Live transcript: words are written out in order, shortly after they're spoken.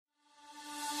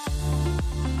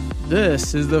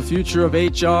This is the Future of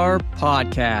HR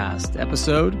podcast,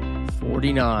 episode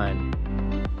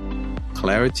 49.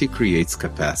 Clarity creates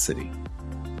capacity.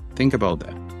 Think about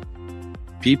that.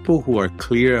 People who are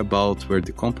clear about where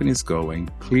the company is going,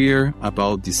 clear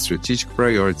about the strategic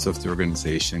priorities of the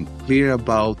organization, clear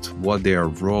about what their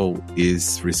role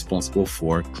is responsible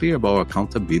for, clear about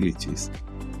accountabilities,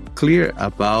 clear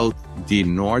about the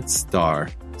North Star,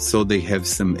 so they have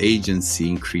some agency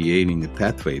in creating the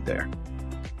pathway there.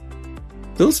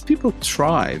 Those people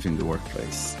thrive in the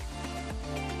workplace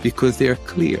because they are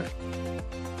clear.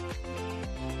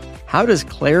 How does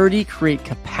clarity create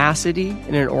capacity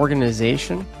in an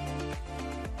organization?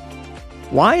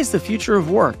 Why is the future of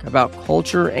work about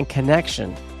culture and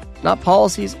connection, not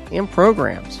policies and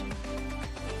programs?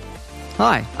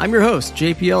 Hi, I'm your host,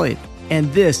 JP Elliott,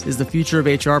 and this is the Future of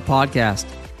HR podcast,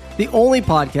 the only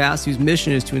podcast whose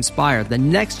mission is to inspire the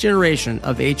next generation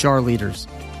of HR leaders.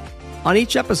 On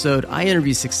each episode, I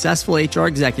interview successful HR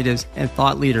executives and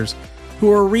thought leaders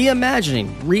who are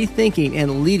reimagining, rethinking,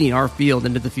 and leading our field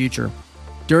into the future.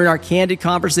 During our candid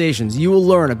conversations, you will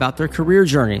learn about their career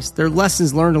journeys, their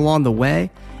lessons learned along the way,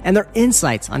 and their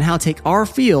insights on how to take our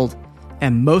field,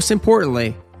 and most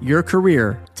importantly, your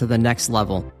career to the next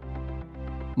level.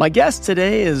 My guest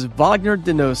today is Wagner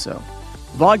Denuzzo.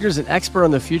 Wagner is an expert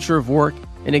on the future of work,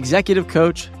 an executive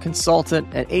coach, consultant,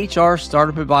 and HR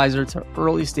startup advisor to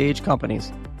early-stage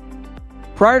companies.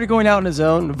 Prior to going out on his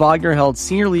own, Wagner held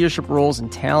senior leadership roles in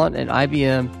talent at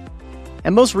IBM,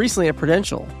 and most recently at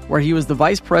Prudential, where he was the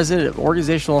vice president of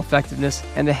organizational effectiveness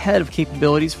and the head of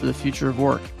capabilities for the future of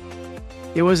work.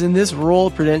 It was in this role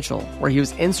at Prudential where he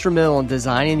was instrumental in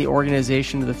designing the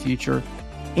organization of the future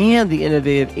and the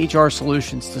innovative HR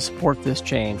solutions to support this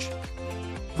change.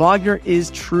 Wagner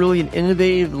is truly an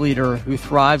innovative leader who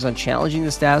thrives on challenging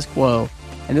the status quo,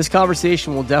 and this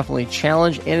conversation will definitely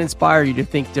challenge and inspire you to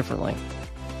think differently.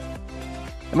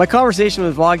 In my conversation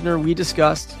with Wagner, we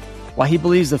discussed why he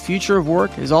believes the future of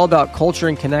work is all about culture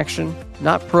and connection,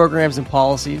 not programs and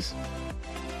policies,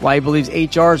 why he believes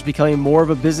HR is becoming more of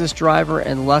a business driver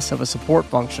and less of a support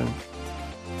function,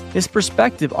 his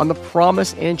perspective on the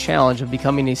promise and challenge of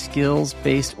becoming a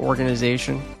skills-based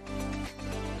organization,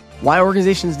 why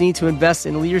organizations need to invest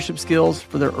in leadership skills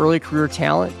for their early career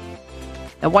talent,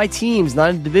 and why teams,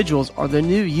 not individuals, are the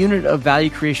new unit of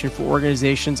value creation for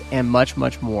organizations, and much,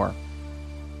 much more.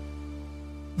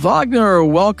 Wagner,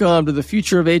 welcome to the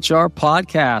Future of HR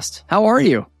podcast. How are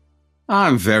you?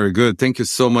 I'm very good. Thank you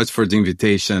so much for the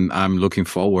invitation. I'm looking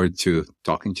forward to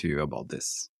talking to you about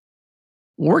this.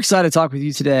 We're excited to talk with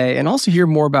you today and also hear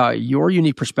more about your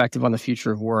unique perspective on the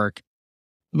future of work.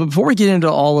 But before we get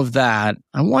into all of that,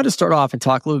 I wanted to start off and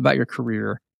talk a little bit about your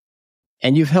career.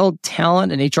 And you've held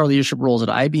talent and HR leadership roles at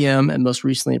IBM and most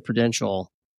recently at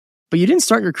Prudential. But you didn't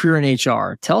start your career in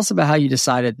HR. Tell us about how you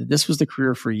decided that this was the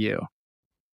career for you.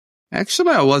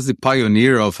 Actually, I was the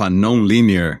pioneer of a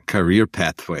non-linear career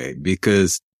pathway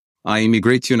because I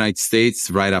immigrated to the United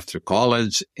States right after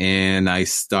college and I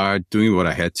started doing what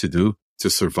I had to do to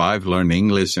survive, learn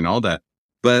English and all that.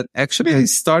 But actually, I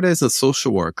started as a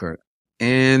social worker.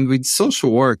 And with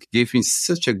social work, gave me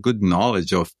such a good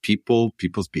knowledge of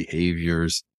people's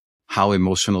behaviors, how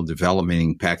emotional development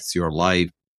impacts your life.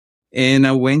 And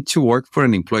I went to work for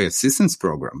an employee assistance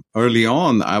program. Early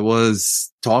on, I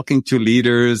was talking to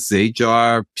leaders,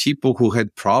 HR, people who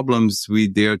had problems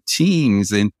with their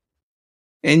teams.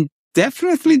 And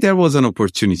definitely there was an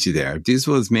opportunity there. This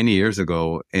was many years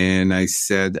ago. And I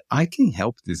said, I can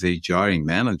help these HR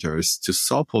managers to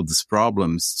solve all these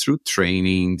problems through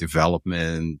training,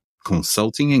 development,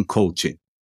 consulting, and coaching.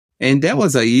 And that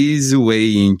was an easy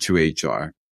way into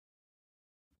HR.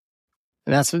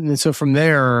 And so from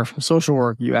there, from social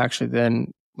work, you actually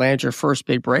then landed your first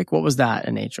big break. What was that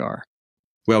in HR?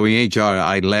 Well, in HR,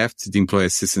 I left the employee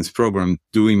assistance program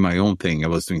doing my own thing. I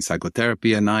was doing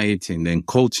psychotherapy at night and then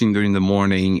coaching during the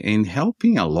morning and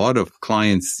helping a lot of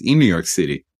clients in New York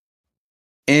City.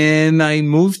 And I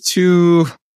moved to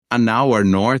an hour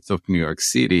north of New York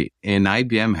City and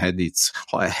IBM had its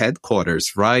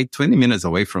headquarters right 20 minutes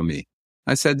away from me.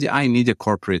 I said, I need a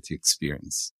corporate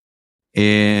experience.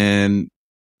 And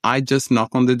I just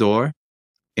knocked on the door.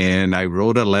 And I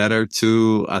wrote a letter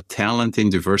to a talent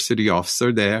and diversity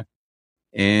officer there.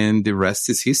 And the rest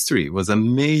is history. It was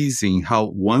amazing how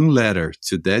one letter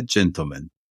to that gentleman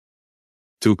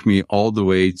took me all the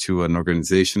way to an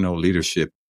organizational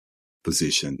leadership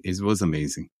position. It was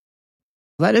amazing.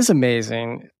 That is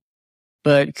amazing.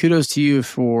 But kudos to you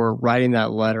for writing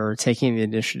that letter, taking the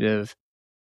initiative.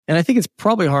 And I think it's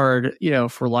probably hard,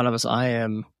 for a lot of us. I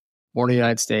am born in the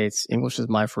United States. English is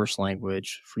my first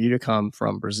language. For you to come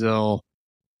from Brazil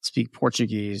speak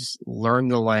Portuguese, learn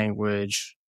the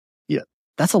language. Yeah,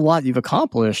 that's a lot you've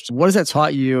accomplished. What has that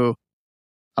taught you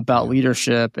about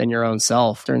leadership and your own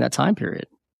self during that time period?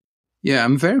 Yeah,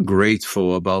 I'm very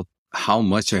grateful about how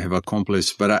much I have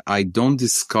accomplished, but I don't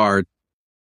discard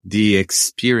the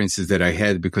experiences that I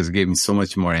had because it gave me so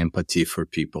much more empathy for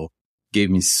people,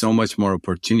 gave me so much more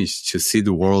opportunity to see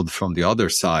the world from the other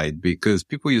side, because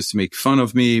people used to make fun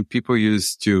of me. People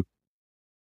used to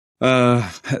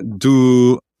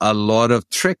do a lot of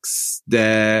tricks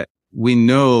that we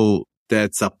know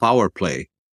that's a power play.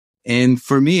 And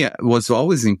for me, it was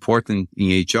always important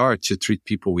in HR to treat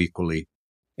people equally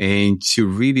and to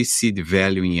really see the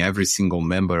value in every single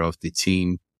member of the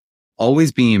team,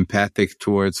 always being empathic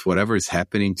towards whatever is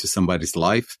happening to somebody's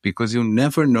life, because you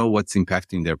never know what's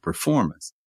impacting their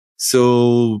performance.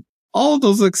 So all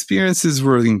those experiences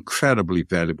were incredibly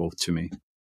valuable to me.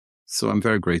 So I'm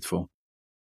very grateful.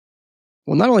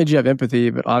 Well, not only do you have empathy,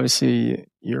 but obviously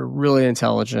you're really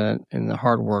intelligent and a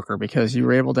hard worker, because you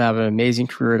were able to have an amazing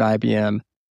career at IBM.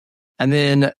 And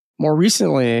then more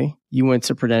recently, you went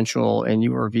to Prudential and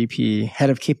you were VP, Head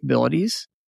of Capabilities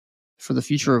for the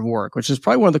Future of Work, which is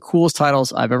probably one of the coolest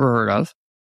titles I've ever heard of.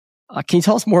 Can you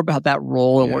tell us more about that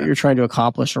role and what you're trying to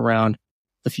accomplish around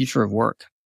the future of work?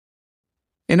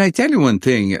 And I tell you one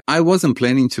thing, I wasn't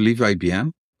planning to leave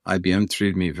IBM. IBM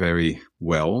treated me very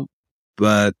well,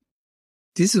 but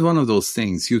this is one of those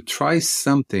things. You try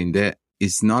something that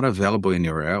is not available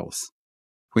anywhere else.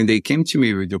 When they came to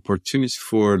me with the opportunity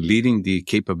for leading the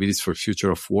capabilities for future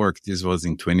of work, this was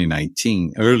in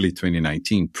 2019, early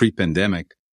 2019,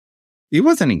 pre-pandemic. It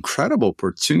was an incredible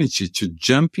opportunity to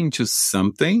jump into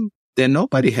something that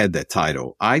nobody had that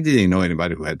title. I didn't know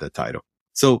anybody who had that title.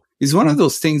 So it's one of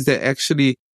those things that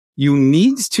actually you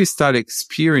need to start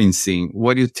experiencing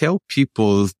what you tell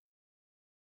people.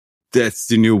 That's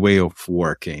the new way of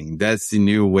working. That's the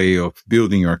new way of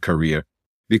building your career.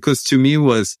 Because to me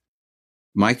was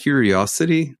my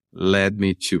curiosity led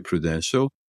me to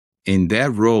Prudential. And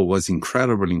that role was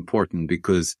incredibly important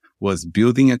because was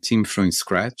building a team from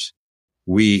scratch.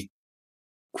 We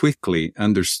quickly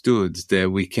understood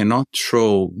that we cannot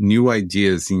throw new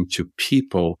ideas into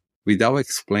people without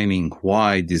explaining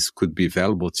why this could be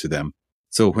valuable to them.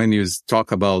 So when you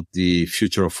talk about the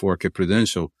future of work at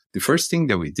Prudential, the first thing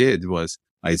that we did was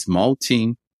a small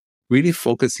team really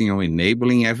focusing on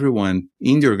enabling everyone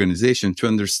in the organization to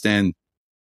understand,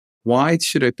 why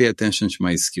should I pay attention to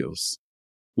my skills?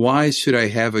 Why should I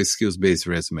have a skills-based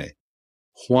resume?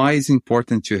 Why is it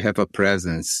important to have a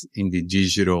presence in the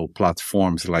digital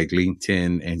platforms like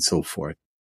LinkedIn and so forth?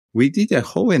 We did a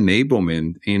whole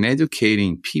enablement in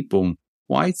educating people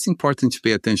why it's important to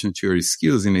pay attention to your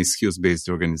skills in a skills-based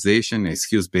organization, a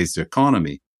skills-based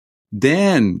economy.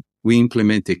 Then we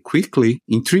implemented quickly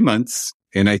in 3 months.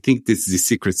 And I think this is the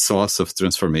secret sauce of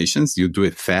transformations. You do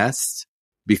it fast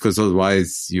because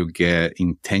otherwise you get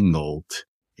entangled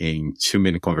in too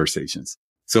many conversations.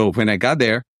 So when I got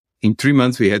there, in 3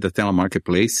 months, we had the talent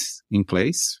marketplace in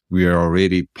place. We are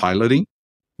already piloting.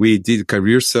 We did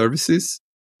career services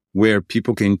where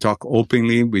people can talk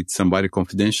openly with somebody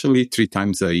confidentially 3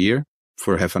 times a year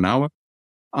for half an hour.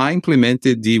 I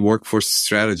implemented the workforce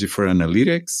strategy for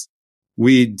analytics.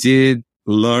 We did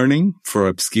learning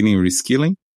for upskilling,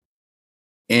 reskilling,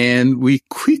 and we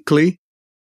quickly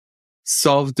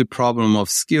solved the problem of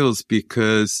skills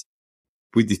because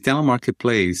with the talent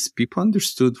marketplace, people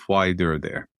understood why they're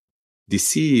there. The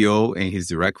CEO and his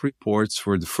direct reports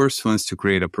were the first ones to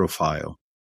create a profile.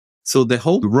 So the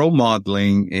whole role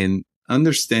modeling and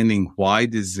understanding why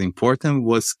this is important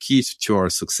was key to our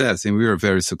success, and we were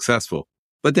very successful.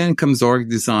 But then comes org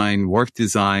design, work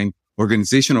design,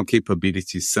 organizational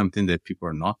capability is something that people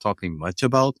are not talking much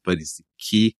about, but is the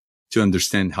key to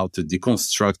understand how to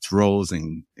deconstruct roles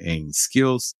and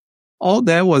skills. All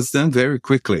that was done very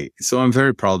quickly. So I'm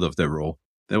very proud of that role.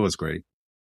 That was great.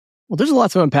 Well, there's a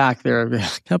lot to unpack there. A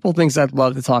couple of things I'd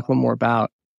love to talk a little more about.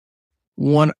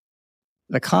 One,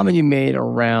 the comment you made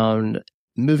around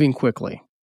moving quickly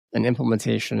and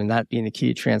implementation and that being the key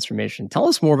to transformation. Tell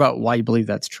us more about why you believe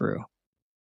that's true.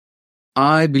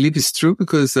 I believe it's true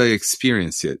because I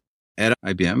experienced it. At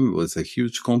IBM, it was a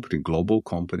huge company, global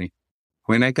company.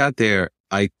 When I got there,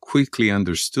 I quickly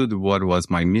understood what was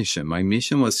my mission. My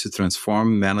mission was to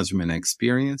transform management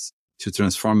experience, to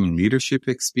transform leadership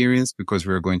experience, because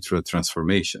we were going through a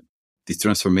transformation. The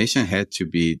transformation had to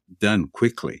be done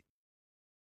quickly.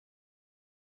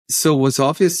 So it was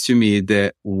obvious to me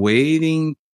that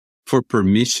waiting for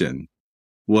permission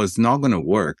was not going to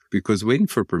work, because waiting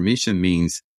for permission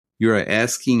means you're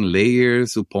asking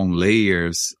layers upon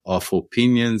layers of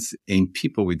opinions and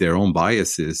people with their own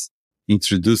biases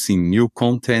introducing new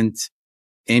content,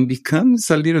 and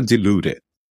becomes a little diluted.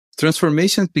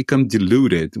 Transformations become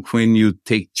diluted when you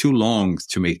take too long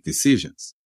to make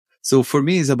decisions. So for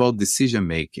me, it's about decision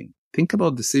making. Think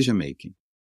about decision making.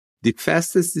 The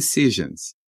fastest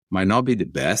decisions might not be the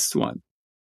best one,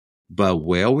 but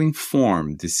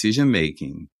well-informed decision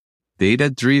making,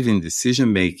 data-driven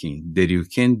decision making that you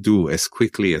can do as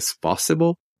quickly as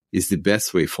possible is the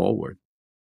best way forward.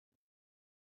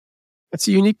 It's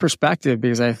a unique perspective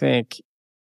because I think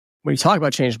when you talk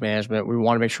about change management, we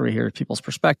want to make sure we hear people's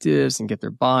perspectives and get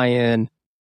their buy-in.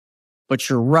 But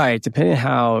you're right, depending on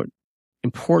how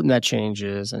important that change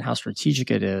is and how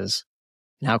strategic it is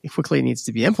and how quickly it needs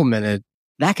to be implemented,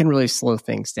 that can really slow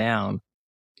things down.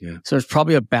 Yeah. So there's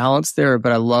probably a balance there,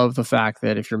 but I love the fact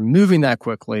that if you're moving that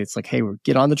quickly, it's like, hey,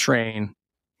 get on the train,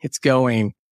 it's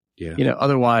going. Yeah.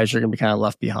 Otherwise you're going to be kind of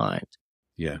left behind.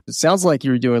 Yeah. It sounds like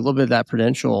you were doing a little bit of that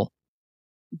Prudential,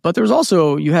 but there was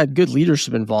also, you had good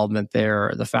leadership involvement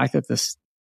there. The fact that the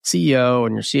CEO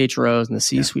and your CHROs and the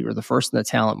C-suite were the first in the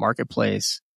talent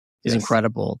marketplace is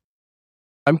incredible.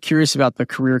 I'm curious about the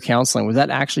career counseling. Was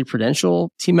that actually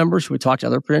Prudential team members who would talk to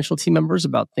other Prudential team members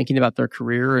about thinking about their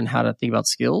career and how to think about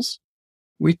skills?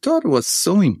 We thought it was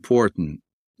so important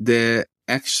that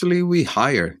actually we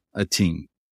hire a team.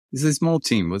 It's a small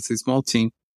team. It's a small team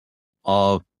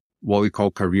of what we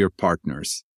call career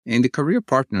partners. And the career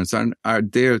partners are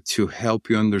there to help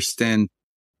you understand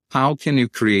how can you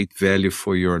create value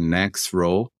for your next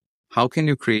role? How can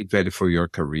you create value for your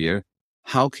career?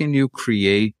 How can you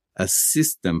create a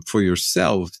system for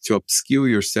yourself to upskill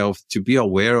yourself, to be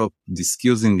aware of the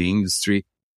skills in the industry?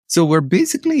 So we're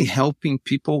basically helping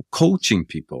people, coaching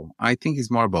people. I think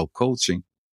it's more about coaching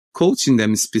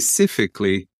them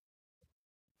specifically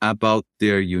about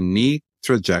their unique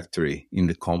trajectory in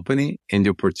the company and the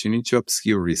opportunity to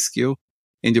upskill, reskill,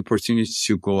 and the opportunity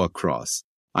to go across.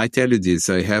 I tell you this,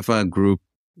 I have a group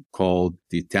called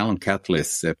the Talent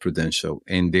Catalysts at Prudential,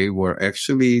 and they were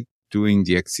actually doing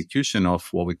the execution of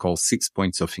what we call 6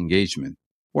 points of engagement: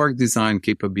 work design,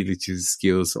 capabilities,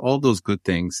 skills, all those good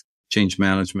things, change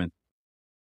management.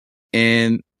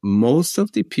 And most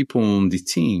of the people on the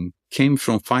team came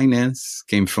from finance,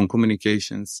 came from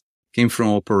communications, came from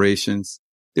operations.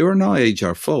 They were not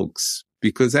HR folks,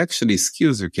 because actually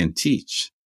skills you can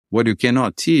teach. What you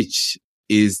cannot teach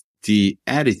is the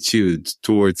attitude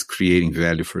towards creating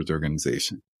value for the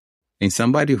organization. And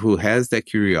somebody who has that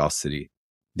curiosity,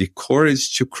 the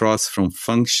courage to cross from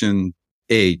function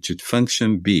A to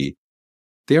function B,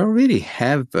 they already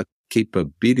have a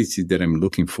capability that I'm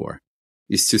looking for,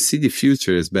 is to see the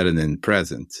future as better than the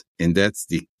present. And that's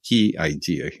the key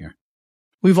idea here.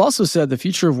 We've also said the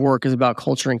future of work is about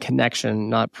culture and connection,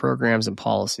 not programs and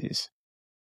policies.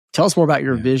 Tell us more about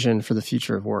your vision for the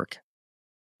future of work.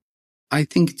 I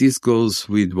think this goes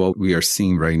with what we are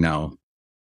seeing right now.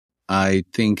 I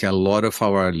think a lot of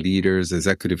our leaders,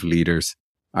 executive leaders,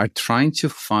 are trying to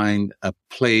find a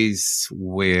place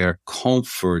where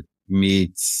comfort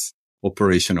meets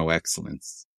operational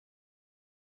excellence.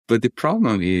 But the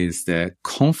problem is that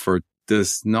comfort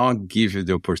does not give you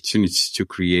the opportunity to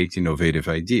create innovative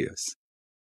ideas.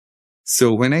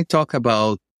 So when I talk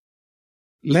about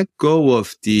let go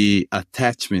of the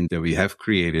attachment that we have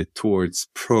created towards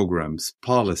programs,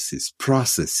 policies,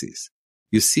 processes,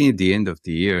 you see at the end of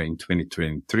the year in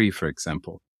 2023, for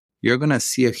example, you're going to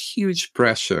see a huge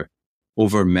pressure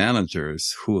over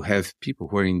managers who have people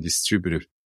who are in distributed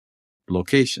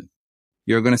location.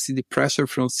 You're going to see the pressure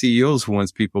from CEOs who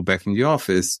wants people back in the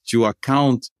office to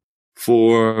account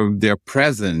for their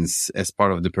presence as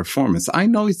part of the performance. I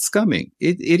know it's coming.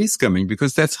 It is coming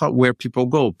because that's where people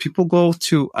go. People go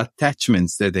to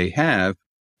attachments that they have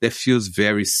that feels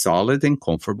very solid and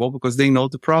comfortable because they know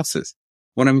the process.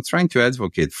 What I'm trying to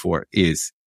advocate for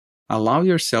is allow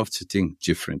yourself to think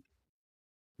different.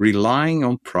 Relying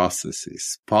on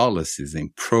processes, policies,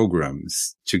 and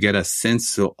programs to get a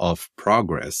sense of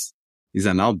progress is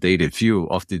an outdated view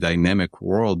of the dynamic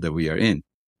world that we are in.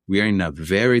 We are in a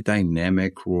very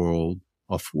dynamic world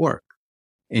of work.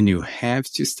 And you have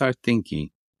to start thinking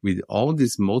with all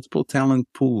these multiple talent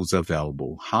pools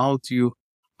available. How do you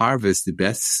harvest the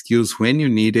best skills when you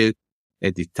need it,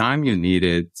 at the time you need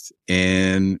it,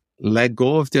 and let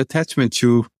go of the attachment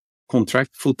to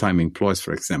contract full-time employees,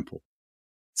 for example.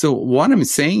 So what I'm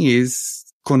saying is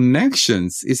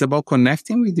connections is about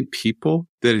connecting with the people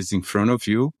that is in front of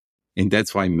you. And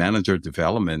that's why manager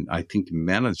development, I think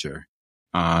manager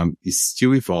is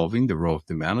still evolving, the role of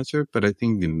the manager, but I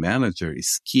think the manager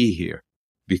is key here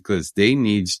because they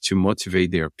need to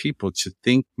motivate their people to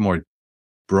think more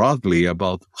broadly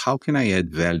about how can I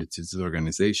add value to this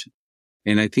organization?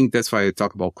 And I think that's why I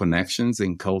talk about connections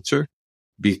and culture,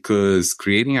 because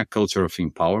creating a culture of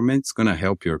empowerment is going to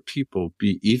help your people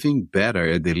be even better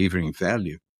at delivering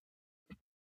value.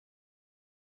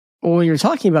 Well, when you're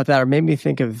talking about that, it made me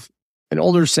think of an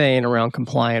older saying around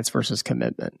compliance versus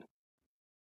commitment.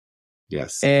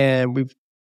 Yes. And we've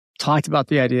talked about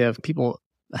the idea of people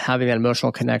having that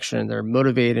emotional connection. They're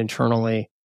motivated internally.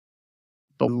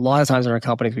 But a lot of times in our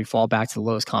companies, we fall back to the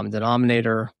lowest common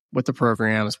denominator with the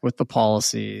programs, with the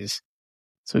policies.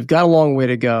 So we've got a long way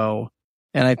to go.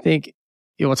 And I think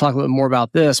we'll talk a little bit more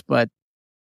about this, but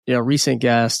a recent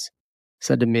guest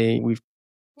said to me, we've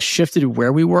shifted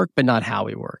where we work, but not how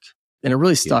we work. And it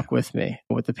really stuck with me.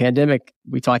 With the pandemic,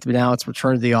 we talked about now it's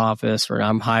return to the office, or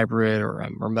I'm hybrid, or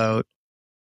I'm remote.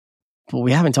 But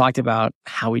we haven't talked about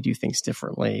how we do things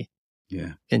differently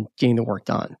in getting the work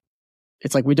done.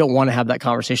 It's like we don't want to have that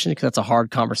conversation because that's a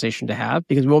hard conversation to have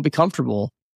because we won't be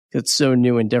comfortable because it's so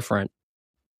new and different.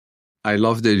 I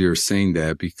love that you're saying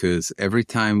that, because every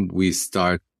time we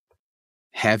start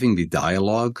having the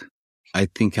dialogue, I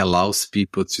think allows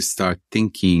people to start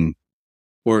thinking,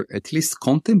 or at least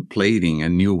contemplating, a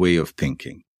new way of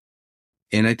thinking.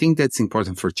 And I think that's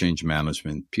important for change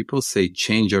management. People say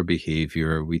change our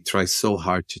behavior. We try so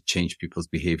hard to change people's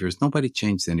behaviors. Nobody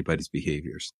changes anybody's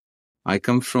behaviors. I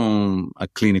come from a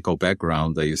clinical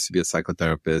background. I used to be a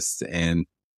psychotherapist, and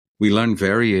we learned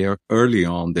very early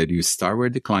on that you start where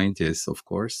the client is, of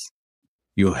course.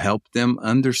 You help them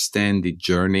understand the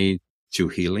journey to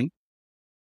healing.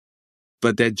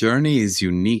 But that journey is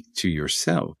unique to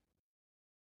yourself.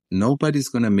 Nobody's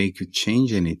going to make you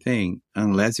change anything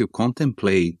unless you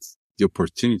contemplate the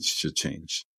opportunity to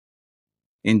change.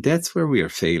 And that's where we are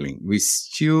failing. We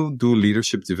still do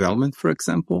leadership development, for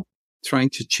example, trying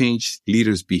to change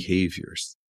leaders'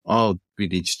 behaviors. Oh, we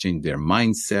need to change their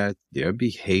mindset, their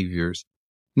behaviors.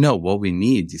 No, what we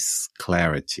need is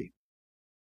clarity.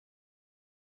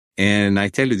 And I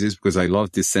tell you this because I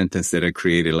love this sentence that I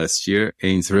created last year,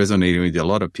 and it's resonating with a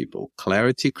lot of people.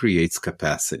 Clarity creates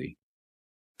capacity.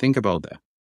 Think about that.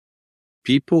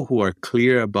 People who are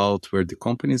clear about where the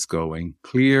company is going,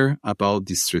 clear about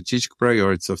the strategic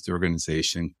priorities of the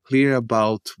organization, clear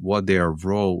about what their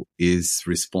role is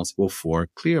responsible for,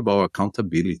 clear about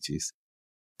accountabilities,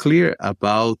 clear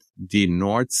about the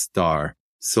North Star,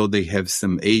 so they have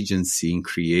some agency in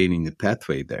creating the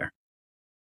pathway there.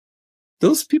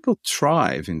 Those people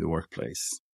thrive in the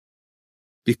workplace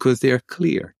because they are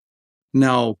clear.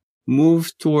 Now,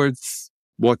 move towards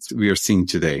what we are seeing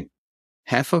today.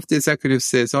 Half of the executive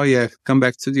says, oh yeah, come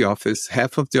back to the office.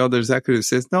 Half of the other executive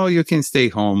says, no, you can stay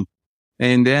home.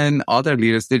 And then other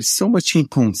leaders, there's so much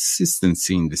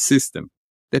inconsistency in the system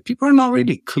that people are not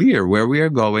really clear where we are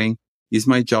going. Is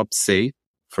my job safe?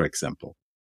 For example,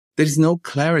 there is no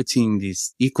clarity in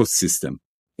this ecosystem,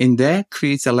 and that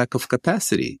creates a lack of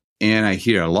capacity. And I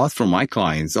hear a lot from my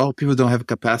clients, oh, people don't have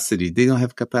capacity. They don't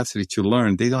have capacity to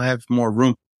learn. They don't have more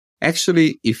room.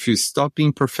 Actually, if you stop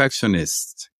being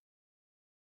perfectionist,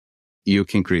 you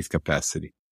can create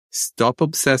capacity. Stop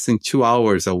obsessing 2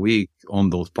 hours a week on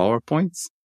those PowerPoints.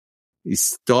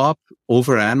 Stop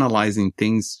overanalyzing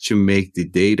things to make the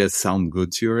data sound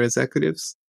good to your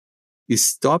executives.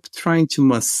 Stop trying to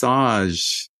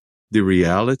massage the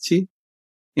reality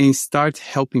and start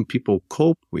helping people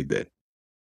cope with it.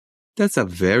 That's a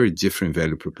very different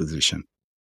value proposition.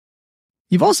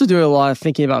 You've also doing a lot of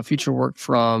thinking about future work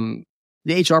from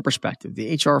the HR perspective,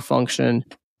 the HR function.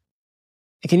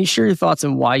 And can you share your thoughts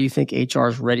on why you think HR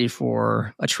is ready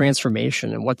for a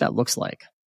transformation and what that looks like?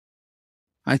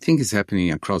 I think it's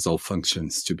happening across all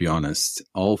functions, to be honest.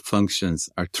 All functions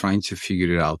are trying to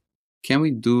figure it out. Can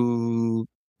we do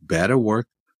better work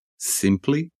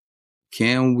simply?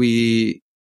 Can we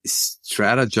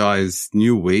strategize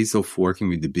new ways of working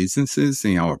with the businesses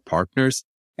and our partners?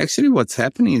 Actually, what's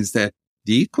happening is that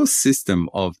the ecosystem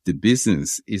of the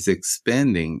business is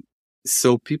expanding,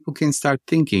 so people can start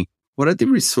thinking, what are the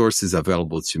resources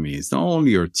available to me? It's not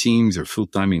only your teams, your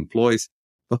full-time employees,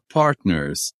 but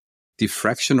partners, the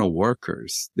fractional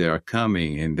workers that are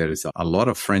coming. And there is a lot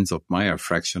of friends of mine are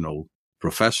fractional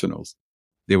professionals.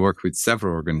 They work with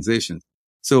several organizations.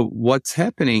 So what's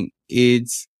happening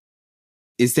is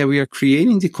that we are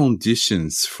creating the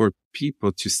conditions for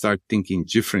people to start thinking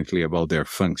differently about their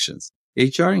functions,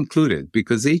 HR included,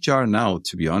 because HR now,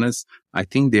 to be honest, I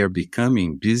think they're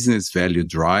becoming business value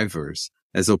drivers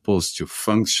as opposed to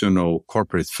functional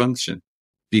corporate function.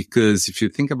 Because if you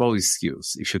think about the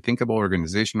skills, if you think about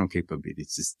organizational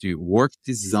capabilities, it's the work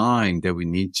design that we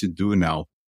need to do now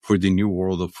for the new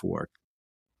world of work.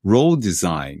 Role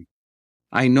design.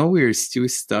 I know we're still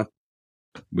stuck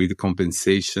with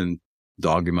compensation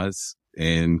dogmas.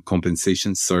 and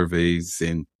compensation surveys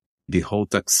and the whole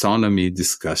taxonomy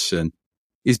discussion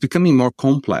is becoming more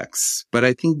complex. But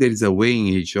I think there is a way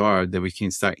in HR that we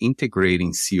can start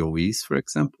integrating COEs, for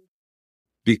example,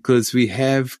 because we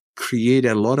have created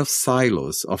a lot of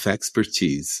silos of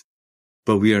expertise,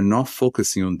 but we are not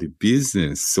focusing on the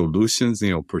business solutions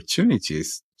and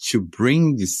opportunities to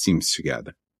bring these teams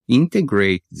together,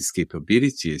 integrate these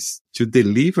capabilities to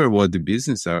deliver what the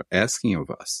business are asking of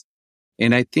us.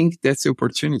 And I think that's the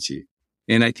opportunity.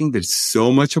 And I think there's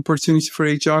so much opportunity for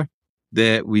HR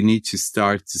that we need to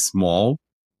start small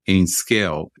and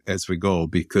scale as we go,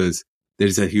 because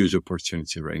there's a huge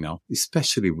opportunity right now,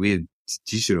 especially with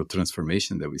digital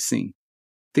transformation that we're seeing.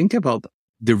 Think about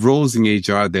the roles in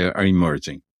HR that are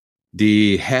emerging.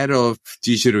 The head of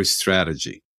digital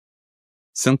strategy.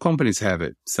 Some companies have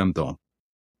it, some don't.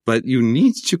 But you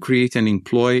need to create an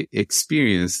employee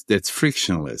experience that's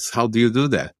frictionless. How do you do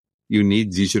that? You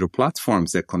need digital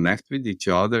platforms that connect with each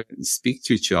other, speak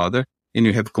to each other, and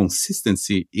you have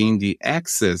consistency in the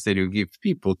access that you give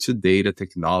people to data,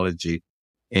 technology,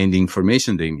 and the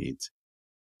information they need.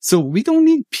 So we don't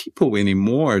need people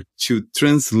anymore to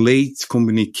translate,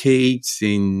 communicate,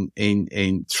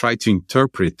 and try to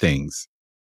interpret things.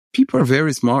 People are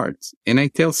very smart. And I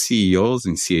tell CEOs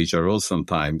and CHROs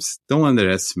sometimes, don't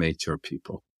underestimate your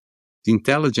people. The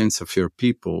intelligence of your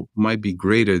people might be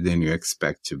greater than you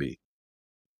expect to be.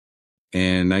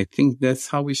 And I think that's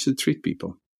how we should treat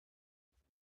people.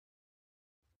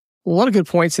 A lot of good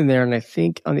points in there. And I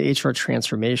think on the HR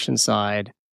transformation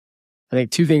side, I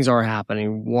think two things are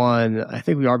happening. One, I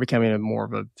think we are becoming more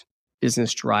of a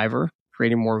business driver,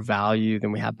 creating more value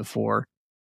than we had before.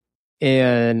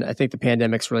 And I think the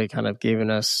pandemic's really kind of given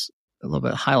us a little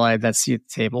bit, highlighted that seat at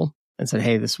the table and said,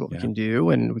 hey, this is what we can do,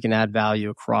 and we can add value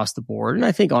across the board. And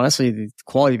I think, honestly, the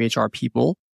quality of HR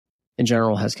people in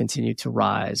general has continued to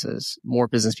rise as more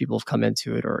business people have come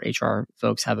into it, or HR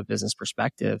folks have a business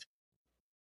perspective.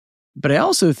 But I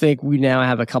also think we now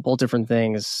have a couple of different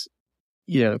things,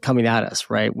 coming at us,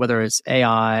 right? Whether it's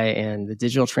AI and the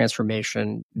digital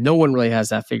transformation, no one really has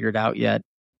that figured out yet.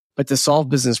 But to solve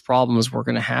business problems, we're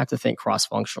going to have to think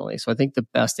cross-functionally. So I think the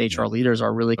best HR leaders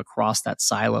are really across that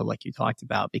silo, like you talked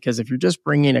about, because if you're just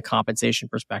bringing a compensation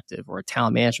perspective or a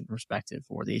talent management perspective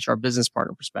or the HR business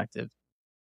partner perspective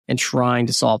and trying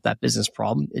to solve that business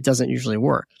problem, it doesn't usually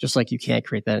work. Just like you can't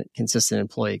create that consistent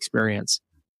employee experience.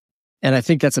 And I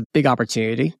think that's a big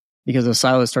opportunity because those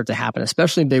silos start to happen,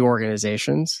 especially in big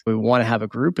organizations. We want to have a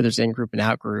group, but there's in-group and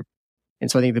out-group. And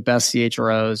so I think the best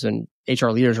CHROs and HR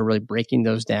leaders are really breaking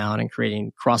those down and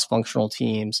creating cross-functional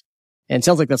teams. And it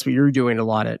sounds like that's what you're doing a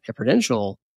lot at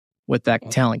Prudential with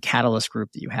that talent catalyst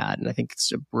group that you had. And I think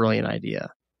it's a brilliant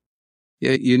idea.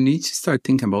 Yeah, you need to start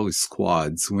thinking about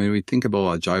squads. When we think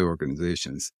about agile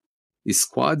organizations,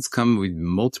 squads come with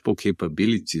multiple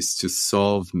capabilities to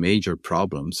solve major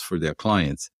problems for their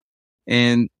clients.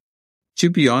 And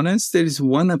to be honest, there is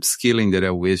one upskilling that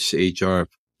I wish HR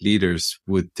leaders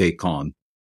would take on,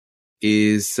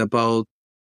 is about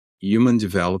human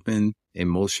development,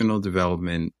 emotional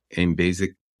development, and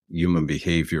basic human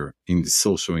behavior in the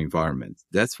social environment.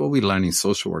 That's what we learn in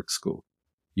social work school.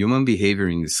 Human behavior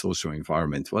in the social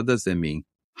environment. What does that mean?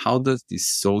 How does the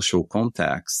social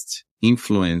context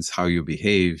influence how you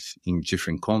behave in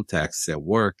different contexts at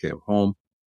work, at home?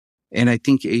 And I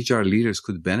think HR leaders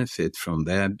could benefit from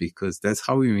that because that's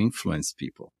how you influence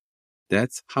people.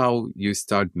 That's how you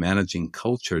start managing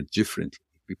culture differently,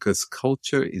 because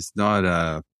culture is not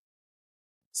a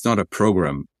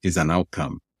program, it's an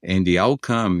outcome. And the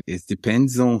outcome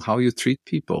depends on how you treat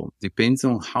people, depends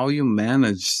on how you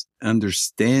manage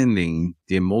understanding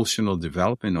the emotional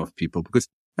development of people. Because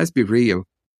let's be real,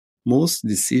 most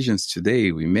decisions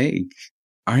today we make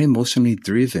are emotionally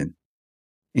driven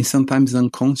and sometimes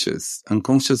unconscious.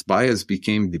 Unconscious bias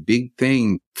became the big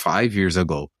thing 5 years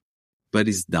ago, but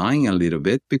it's dying a little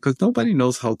bit because nobody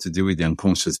knows how to deal with the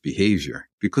unconscious behavior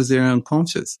because they're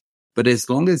unconscious. But as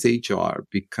long as HR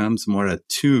becomes more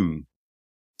attuned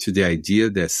to the idea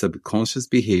that subconscious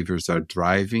behaviors are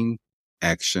driving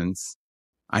actions,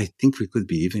 I think we could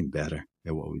be even better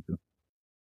at what we do.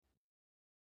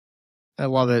 I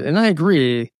love it. And I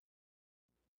agree.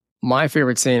 My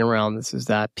favorite saying around this is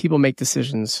that people make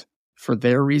decisions for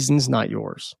their reasons, not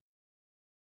yours.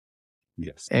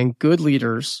 Yes. And good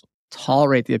leaders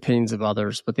tolerate the opinions of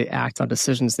others, but they act on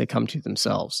decisions they come to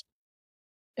themselves.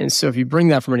 And so if you bring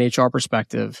that from an HR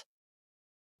perspective,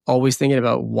 always thinking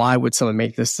about why would someone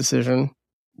make this decision?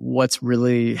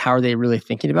 How are they really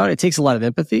thinking about it? It takes a lot of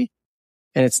empathy,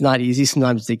 and it's not easy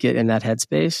sometimes to get in that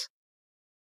headspace,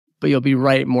 but you'll be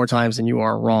right more times than you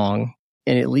are wrong.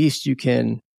 And at least you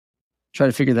can try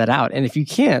to figure that out. And if you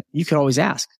can't, you can always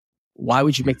ask, why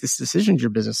would you make this decision to your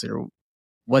business leader?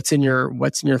 What's in your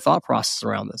thought process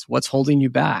around this? What's holding you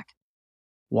back?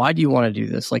 Why do you want to do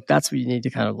this? Like, that's what you need to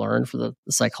kind of learn for the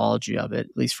psychology of it,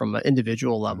 at least from an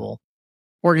individual level.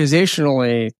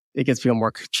 Organizationally, it gets people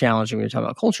more challenging when you're talking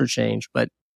about culture change. But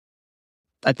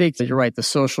I think that you're right. The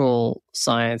social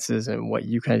sciences and what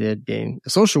you kind of did being a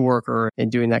social worker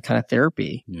and doing that kind of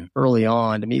therapy early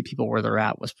on to meet people where they're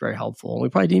at was very helpful. And we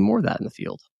probably need more of that in the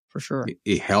field for sure.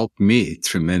 It helped me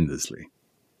tremendously.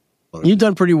 You've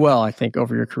done pretty well, I think,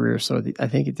 over your career. So I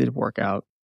think it did work out.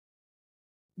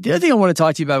 The other thing I want to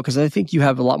talk to you about, because I think you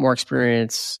have a lot more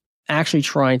experience actually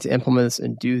trying to implement this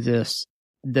and do this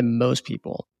than most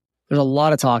people. There's a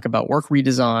lot of talk about work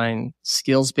redesign,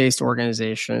 skills-based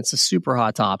organization. It's a super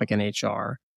hot topic in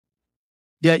HR.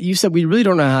 Yet you said we really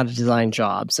don't know how to design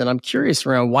jobs. And I'm curious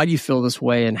around why do you feel this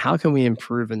way and how can we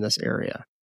improve in this area?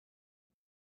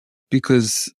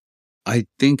 Because I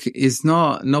think it's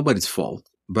not nobody's fault,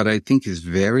 but I think it's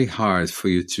very hard for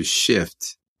you to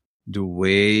shift the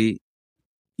way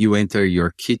you enter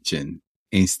your kitchen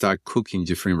and start cooking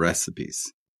different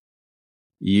recipes.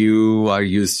 You are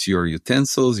used to your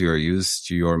utensils, you are used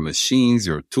to your machines,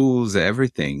 your tools,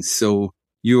 everything. So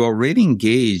you already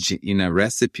engage in a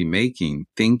recipe making,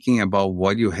 thinking about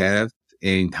what you have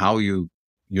and how you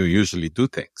usually do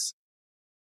things.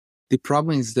 The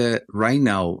problem is that right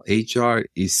now, HR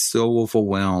is so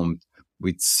overwhelmed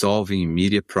with solving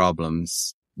immediate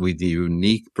problems, with the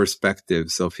unique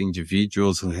perspectives of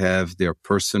individuals who have their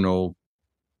personal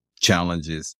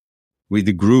challenges, with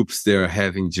the groups that are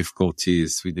having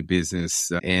difficulties with the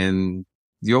business, and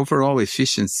the overall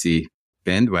efficiency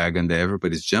bandwagon that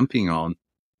everybody's jumping on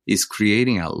is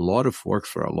creating a lot of work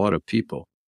for a lot of people,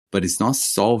 but it's not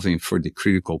solving for the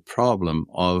critical problem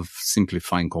of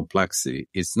simplifying complexity.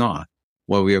 It's not.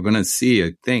 What we are going to see,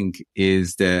 I think,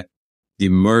 is that the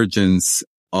emergence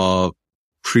of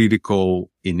critical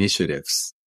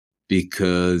initiatives,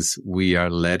 because we are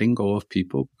letting go of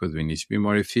people because we need to be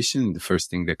more efficient. The first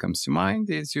thing that comes to mind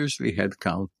is usually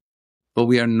headcount, but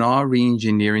we are not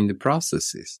re-engineering the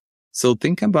processes. So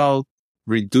think about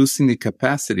reducing the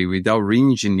capacity without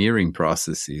re-engineering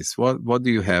processes. What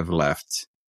do you have left?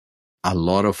 A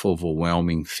lot of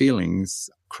overwhelming feelings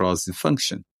across the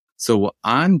function. So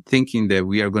I'm thinking that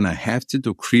we are going to have to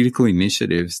do critical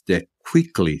initiatives that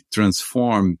quickly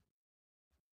transform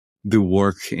the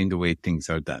work and the way things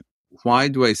are done. Why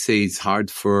do I say it's hard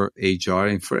for HR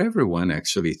and for everyone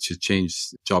actually to change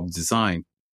job design?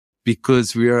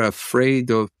 Because we are afraid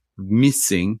of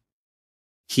missing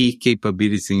key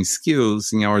capabilities and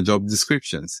skills in our job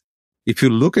descriptions. If you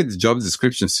look at the job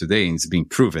descriptions today, and it's been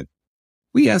proven,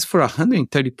 we ask for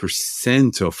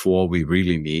 130% of what we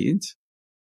really need.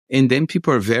 And then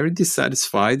people are very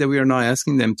dissatisfied that we are not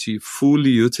asking them to fully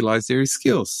utilize their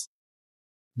skills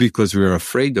because we are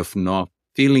afraid of not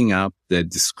filling up the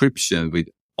description with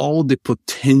all the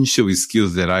potential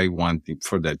skills that I want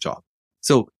for that job.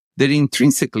 So that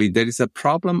intrinsically there is a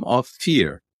problem of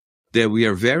fear, that we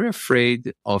are very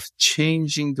afraid of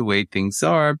changing the way things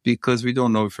are because we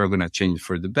don't know if we're going to change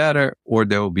for the better or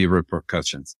there will be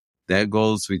repercussions. That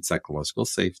goes with psychological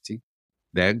safety.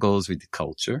 That goes with the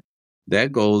culture.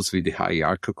 That goes with the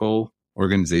hierarchical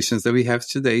organizations that we have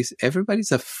today.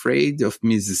 Everybody's afraid of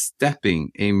misstepping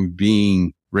and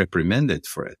being reprimanded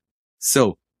for it.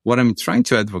 So what I'm trying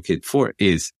to advocate for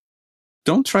is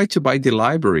don't try to buy the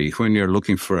library when you're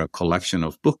looking for a collection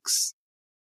of books.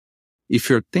 If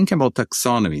you're thinking about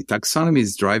taxonomy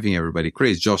is driving everybody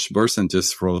crazy. Josh Burson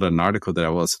just wrote an article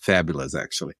that was fabulous,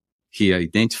 actually. He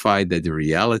identified that the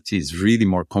reality is really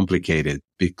more complicated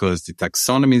because the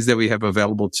taxonomies that we have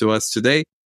available to us today,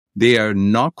 they are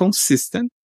not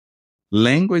consistent.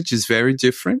 Language is very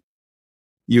different.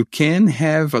 You can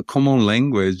have a common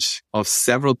language of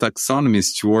several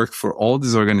taxonomies to work for all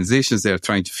these organizations that are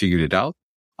trying to figure it out.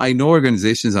 I know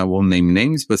organizations, I won't name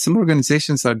names, but some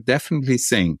organizations are definitely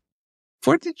saying,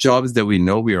 for the jobs that we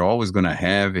know we are always going to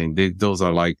have, and those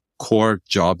are like core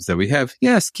jobs that we have,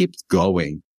 yes, keep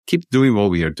going. Keep doing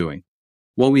what we are doing.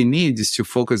 What we need is to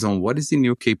focus on what is the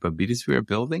new capabilities we are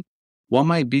building, what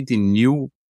might be the new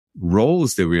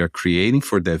roles that we are creating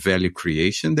for the value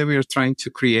creation that we are trying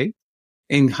to create,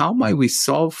 and how might we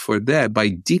solve for that by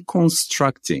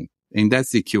deconstructing, and that's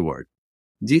the key word,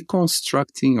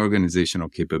 deconstructing organizational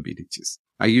capabilities.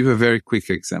 I give a very quick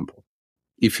example.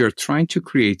 If you're trying to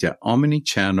create an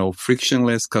omni-channel,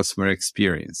 frictionless customer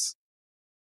experience,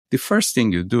 the first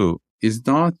thing you do is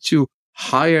not to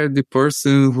hire the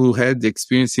person who had the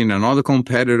experience in another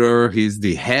competitor. He's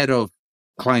the head of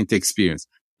client experience.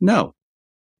 No,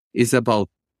 it's about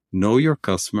know your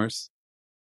customers,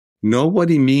 Know what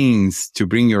it means to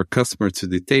bring your customer to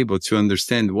the table, to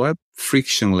understand what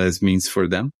frictionless means for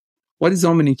them, what is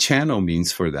omni-channel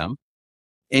means for them,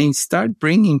 and start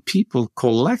bringing people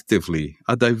collectively,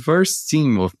 a diverse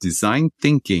team of design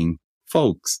thinking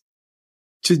folks,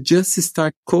 to just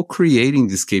start co-creating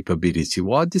this capability.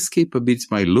 What this capability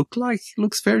might look like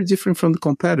looks very different from the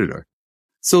competitor.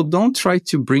 So don't try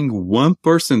to bring one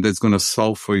person that's going to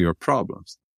solve for your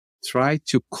problems. Try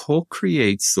to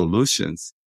co-create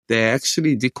solutions that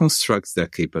actually deconstructs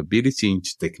that capability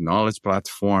into technology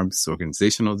platforms,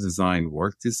 organizational design,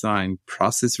 work design,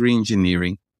 process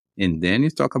reengineering. And then you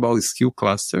talk about skill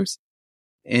clusters,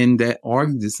 and that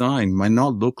org design might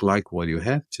not look like what you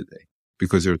have today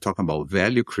because you're talking about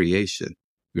value creation.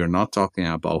 We are not talking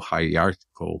about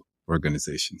hierarchical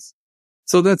organizations.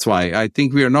 So that's why I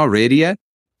think we are not ready yet,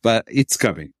 but it's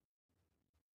coming.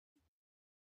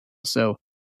 So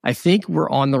I think we're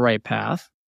on the right path.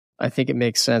 I think it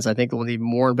makes sense. I think we'll need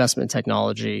more investment in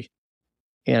technology.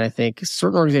 And I think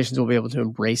certain organizations will be able to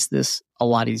embrace this a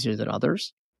lot easier than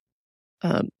others.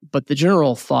 But the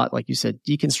general thought, like you said,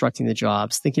 deconstructing the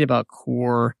jobs, thinking about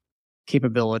core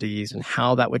capabilities and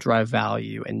how that would drive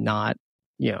value and not,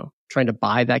 trying to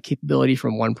buy that capability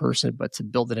from one person, but to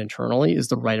build it internally is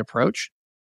the right approach.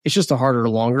 It's just a harder,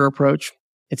 longer approach.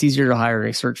 It's easier to hire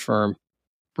a search firm,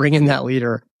 bring in that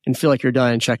leader and feel like you're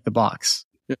done and check the box,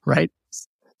 right?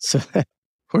 So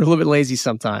we're a little bit lazy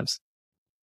sometimes.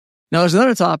 Now, there's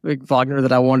another topic, Wagner,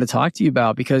 that I wanted to talk to you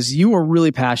about because you are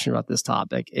really passionate about this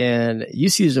topic and you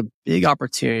see there's a big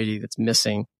opportunity that's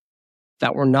missing,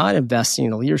 that we're not investing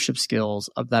in the leadership skills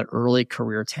of that early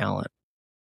career talent.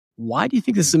 Why do you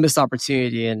think this is a missed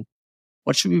opportunity, and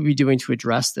what should we be doing to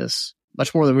address this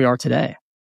much more than we are today?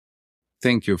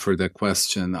 Thank you for that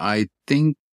question. I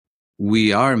think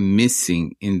we are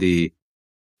missing in the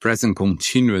present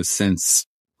continuous sense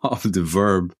of the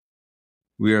verb.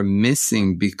 We are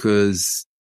missing because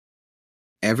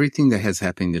everything that has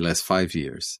happened in the last 5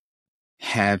 years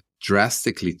have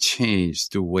drastically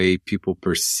changed the way people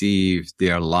perceive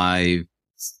their lives,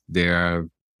 their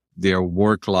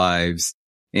work lives.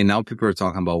 And now people are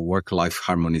talking about work-life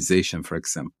harmonization, for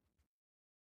example.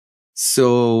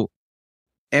 So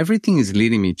everything is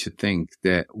leading me to think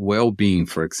that well-being,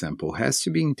 for example, has to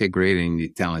be integrated in the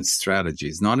talent strategy.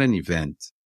 It's not an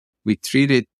event. We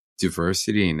treated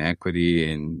diversity and equity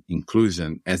and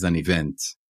inclusion as an event.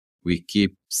 We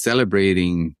keep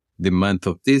celebrating the month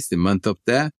of this, the month of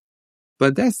that,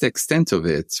 but that's the extent of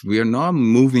it. We are not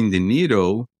moving the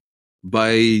needle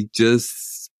by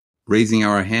just raising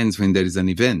our hands when there is an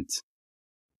event.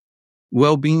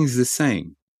 Well-being is the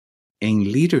same, and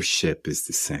leadership is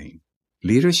the same.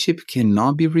 Leadership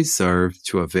cannot be reserved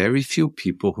to a very few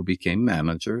people who became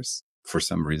managers for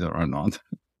some reason or not,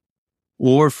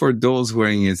 or for those who are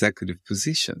in executive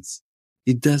positions.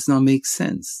 It does not make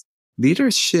sense.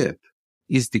 Leadership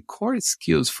is the core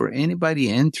skills for anybody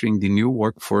entering the new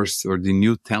workforce or the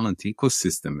new talent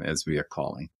ecosystem, as we are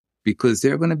calling, because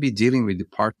they're going to be dealing with the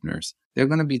partners. They're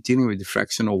going to be dealing with the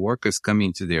fractional workers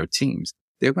coming to their teams.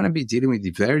 They're going to be dealing with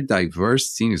the very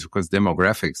diverse teams because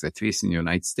demographics, at least in the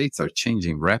United States, are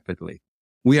changing rapidly.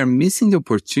 We are missing the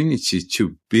opportunity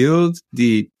to build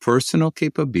the personal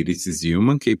capabilities,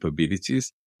 human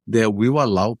capabilities that will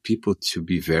allow people to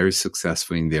be very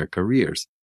successful in their careers.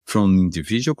 From an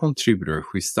individual contributor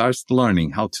who starts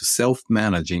learning how to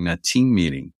self-manage in a team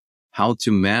meeting, how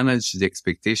to manage the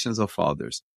expectations of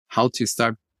others, how to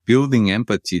start building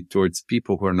empathy towards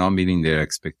people who are not meeting their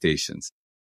expectations.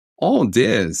 All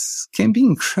this can be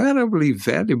incredibly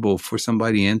valuable for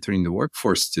somebody entering the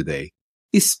workforce today.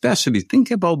 Especially think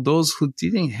about those who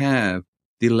didn't have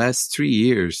the last 3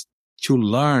 years to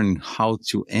learn how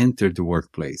to enter the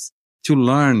workplace, to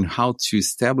learn how to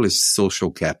establish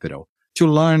social capital, to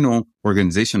learn on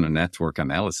organizational network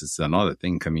analysis, another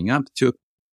thing coming up too.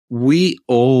 We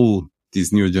owe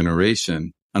this new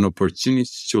generation an opportunity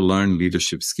to learn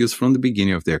leadership skills from the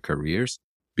beginning of their careers,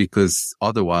 because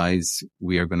otherwise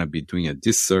we are going to be doing a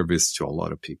disservice to a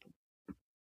lot of people.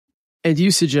 And do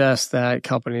you suggest that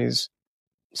companies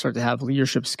start to have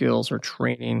leadership skills or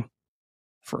training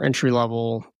for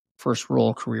entry-level,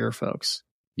 first-role career folks?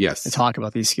 Yes. And talk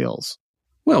about these skills?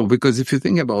 Well, because if you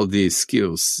think about these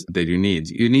skills that you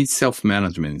need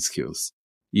self-management skills.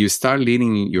 You start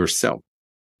leading yourself,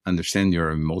 understand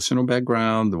your emotional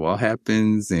background, what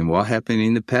happens and what happened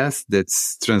in the past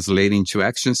that's translating to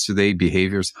actions today,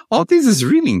 behaviors. All this is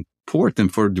really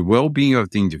important for the well-being of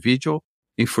the individual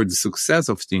and for the success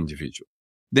of the individual.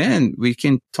 Then we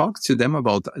can talk to them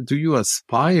about, do you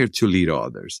aspire to lead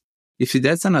others? If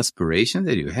that's an aspiration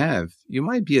that you have, you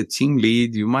might be a team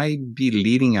lead. You might be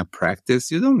leading a practice.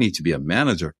 You don't need to be a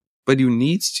manager, but you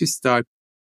need to start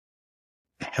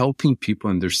helping people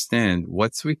understand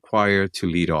what's required to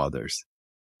lead others,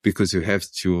 because you have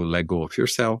to let go of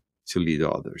yourself to lead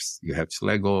others. You have to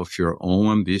let go of your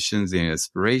own ambitions and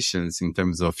aspirations in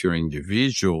terms of your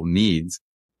individual needs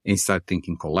and start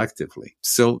thinking collectively.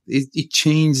 So it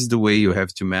changes the way you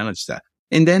have to manage that.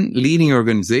 And then leading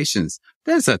organizations,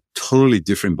 that's a totally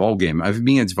different ballgame. I've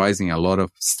been advising a lot of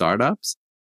startups,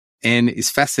 and it's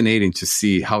fascinating to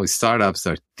see how startups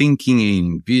are thinking and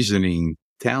envisioning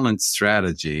talent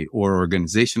strategy or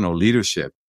organizational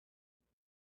leadership.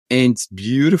 And it's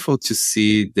beautiful to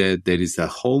see that there is a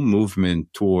whole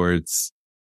movement towards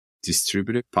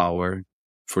distributed power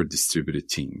for distributed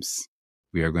teams.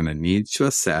 We are going to need to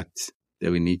accept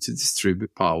that we need to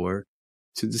distribute power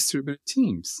to distributed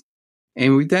teams.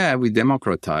 And with that, we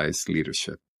democratize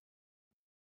leadership.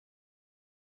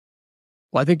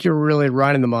 Well, I think you're really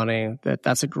right in the money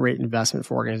that's a great investment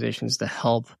for organizations to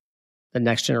help the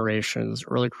next generation's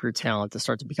early career talent to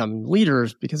start to become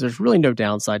leaders, because there's really no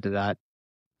downside to that,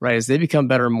 right? As they become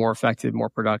better, more effective, more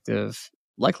productive,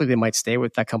 likely they might stay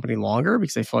with that company longer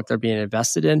because they feel like they're being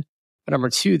invested in. But number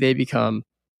two, they become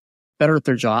better at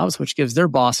their jobs, which gives their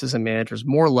bosses and managers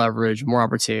more leverage, more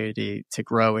opportunity to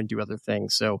grow and do other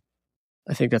things. So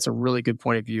I think that's a really good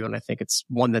point of view. And I think it's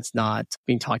one that's not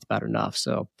being talked about enough.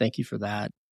 So thank you for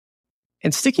that.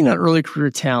 And sticking on early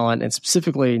career talent and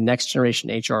specifically next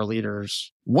generation HR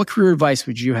leaders, what career advice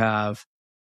would you have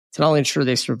to not only ensure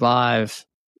they survive,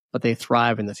 but they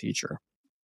thrive in the future?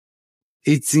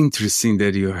 It's interesting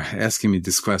that you're asking me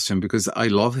this question, because I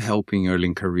love helping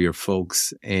early career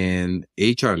folks, and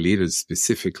HR leaders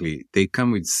specifically. They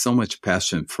come with so much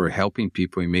passion for helping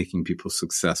people and making people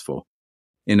successful.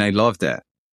 And I love that.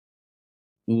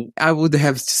 I would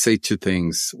have to say two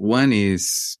things. One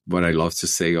is what I love to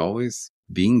say always: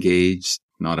 be engaged,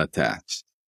 not attached.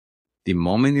 The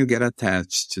moment you get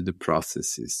attached to the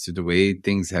processes, to the way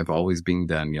things have always been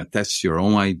done, you attach to your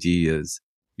own ideas,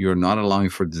 you're not allowing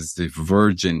for this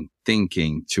divergent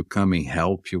thinking to come and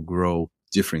help you grow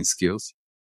different skills,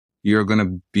 you're going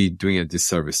to be doing a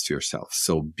disservice to yourself.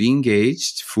 So be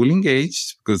engaged, fully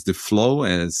engaged, because the flow,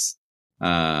 as,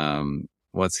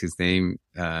 what's his name?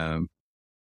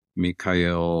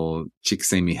 Mikhail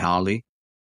Csikszentmihalyi.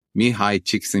 Mihai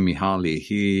Csikszentmihalyi,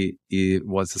 he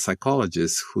was a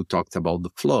psychologist who talked about the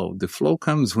flow. The flow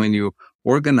comes when you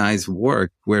organize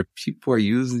work where people are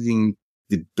using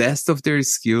the best of their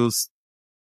skills,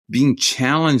 being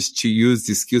challenged to use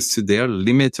the skills to their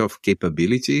limit of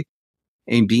capability,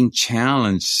 and being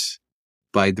challenged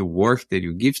by the work that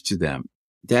you give to them.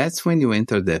 That's when you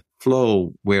enter that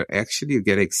flow where actually you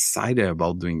get excited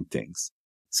about doing things.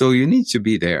 So you need to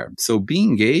be there. So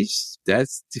being engaged,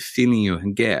 that's the feeling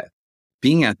you get.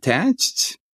 Being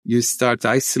attached, you start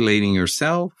isolating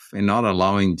yourself and not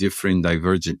allowing different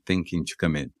divergent thinking to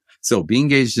come in. So be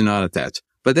engaged and not attached.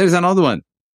 But there's another one.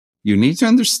 You need to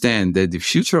understand that the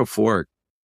future of work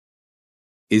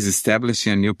is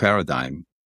establishing a new paradigm.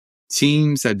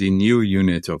 Teams are the new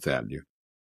unit of value.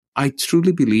 I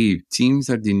truly believe teams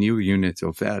are the new unit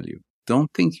of value.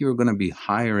 Don't think you're going to be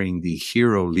hiring the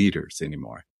hero leaders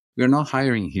anymore. We're not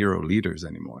hiring hero leaders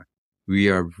anymore. We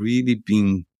are really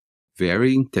being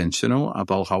very intentional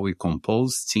about how we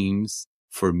compose teams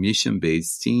for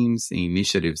mission-based teams and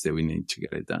initiatives that we need to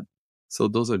get it done. So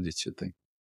those are the two things.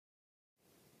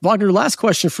 Wagner, last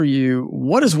question for you.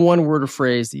 What is one word or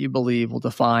phrase that you believe will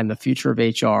define the future of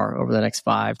HR over the next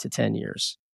 5 to 10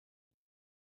 years?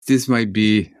 This might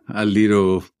be a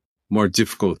little more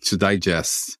difficult to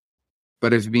digest,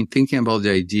 but I've been thinking about the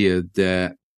idea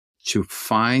that to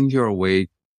find your way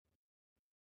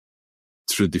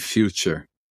through the future,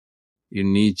 you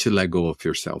need to let go of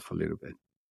yourself a little bit.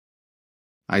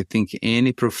 I think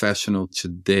any professional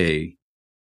today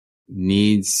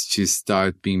needs to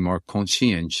start being more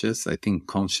conscientious. I think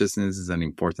consciousness is an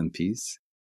important piece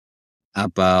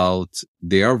about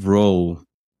their role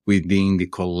within the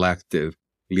collective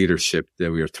leadership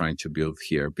that we are trying to build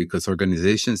here, because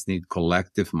organizations need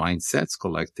collective mindsets,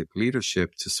 collective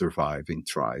leadership to survive and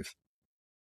thrive.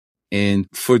 And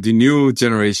for the new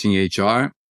generation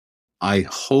HR, I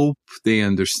hope they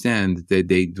understand that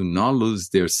they do not lose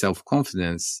their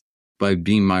self-confidence by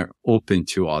being more open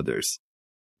to others.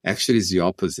 Actually, it's the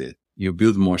opposite. You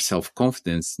build more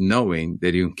self-confidence knowing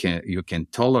that you can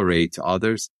tolerate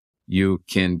others. You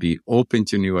can be open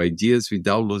to new ideas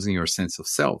without losing your sense of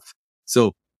self.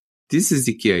 So this is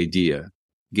the key idea.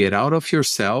 Get out of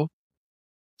yourself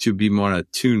to be more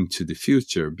attuned to the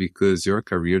future, because your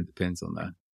career depends on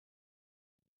that.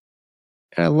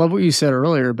 And I love what you said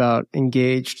earlier about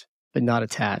engaged but not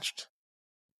attached.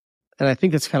 And I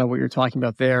think that's kind of what you're talking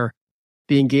about there,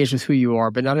 be engaged with who you are,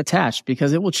 but not attached,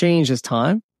 because it will change as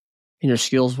time and your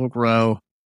skills will grow.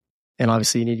 And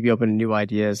obviously you need to be open to new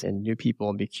ideas and new people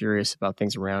and be curious about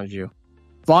things around you.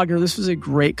 Wagner, this was a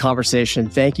great conversation.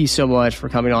 Thank you so much for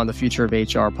coming on the Future of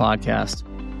HR podcast.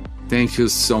 Thank you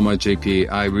so much, JP.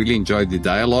 I really enjoyed the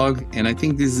dialogue, and I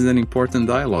think this is an important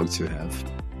dialogue to have.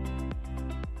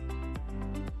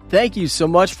 Thank you so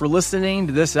much for listening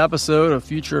to this episode of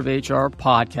Future of HR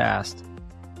podcast.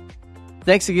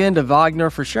 Thanks again to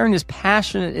Wagner for sharing his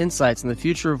passionate insights in the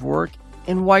future of work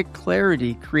and why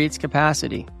clarity creates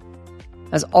capacity.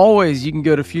 As always, you can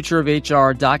go to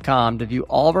futureofhr.com to view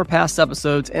all of our past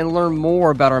episodes and learn more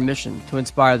about our mission to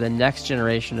inspire the next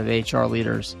generation of HR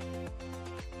leaders.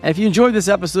 And if you enjoyed this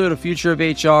episode of Future of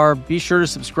HR, be sure to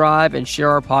subscribe and share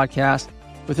our podcast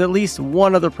with at least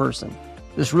one other person.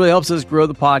 This really helps us grow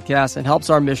the podcast and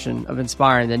helps our mission of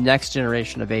inspiring the next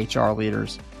generation of HR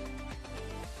leaders.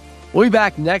 We'll be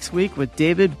back next week with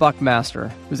David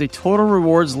Buckmaster, who's a total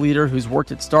rewards leader who's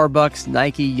worked at Starbucks,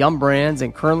 Nike, Yum Brands,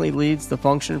 and currently leads the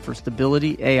function for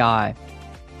Stability AI.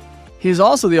 He is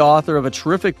also the author of a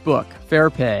terrific book, Fair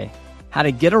Pay: How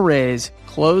to Get a Raise,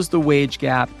 Close the Wage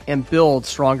Gap, and Build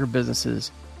Stronger Businesses.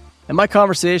 In my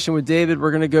conversation with David,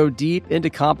 we're going to go deep into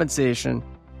compensation,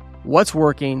 what's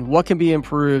working, what can be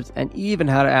improved, and even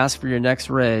how to ask for your next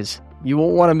raise. You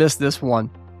won't want to miss this one.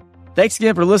 Thanks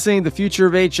again for listening to The Future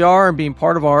of HR and being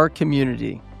part of our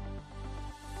community.